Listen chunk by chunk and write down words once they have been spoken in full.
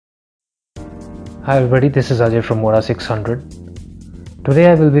Hi everybody, this is Ajay from Moda 600. Today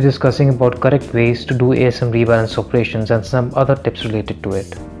I will be discussing about correct ways to do ASM rebalance operations and some other tips related to it.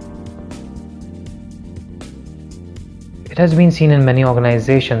 It has been seen in many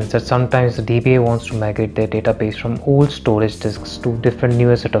organizations that sometimes the DBA wants to migrate their database from old storage disks to different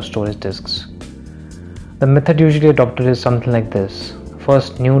newer set of storage disks. The method usually adopted is something like this.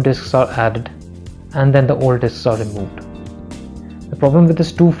 First, new disks are added and then the old disks are removed. The problem with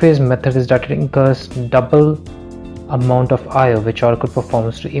this two-phase method is that it incurs double amount of I/O which Oracle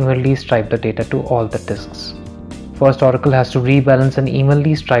performs to evenly stripe the data to all the disks. First, Oracle has to rebalance and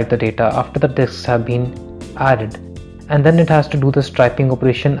evenly stripe the data after the disks have been added, and then it has to do the striping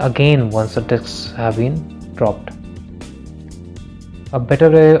operation again once the disks have been dropped. A better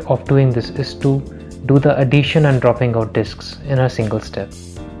way of doing this is to do the addition and dropping of disks in a single step.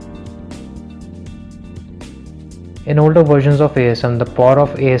 In older versions of ASM, the power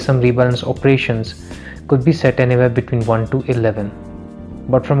of ASM rebalance operations could be set anywhere between 1 to 11.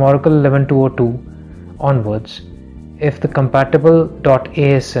 But from Oracle 11.202 onwards, if the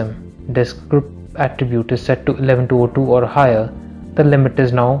compatible.asm disk group attribute is set to 11.202 or higher, the limit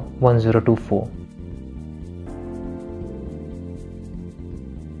is now 1024.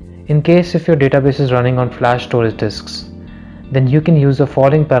 In case if your database is running on flash storage disks, then you can use the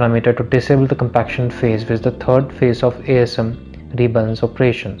following parameter to disable the compaction phase, which is the third phase of ASM rebalance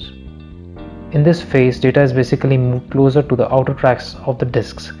operations. In this phase, data is basically moved closer to the outer tracks of the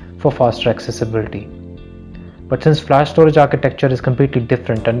disks for faster accessibility. But since flash storage architecture is completely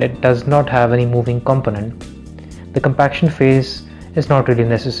different and it does not have any moving component, the compaction phase is not really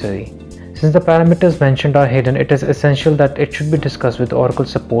necessary. Since the parameters mentioned are hidden, it is essential that it should be discussed with Oracle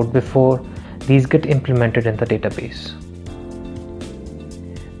support before these get implemented in the database.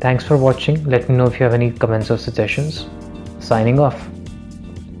 Thanks for watching. Let me know if you have any comments or suggestions. Signing off.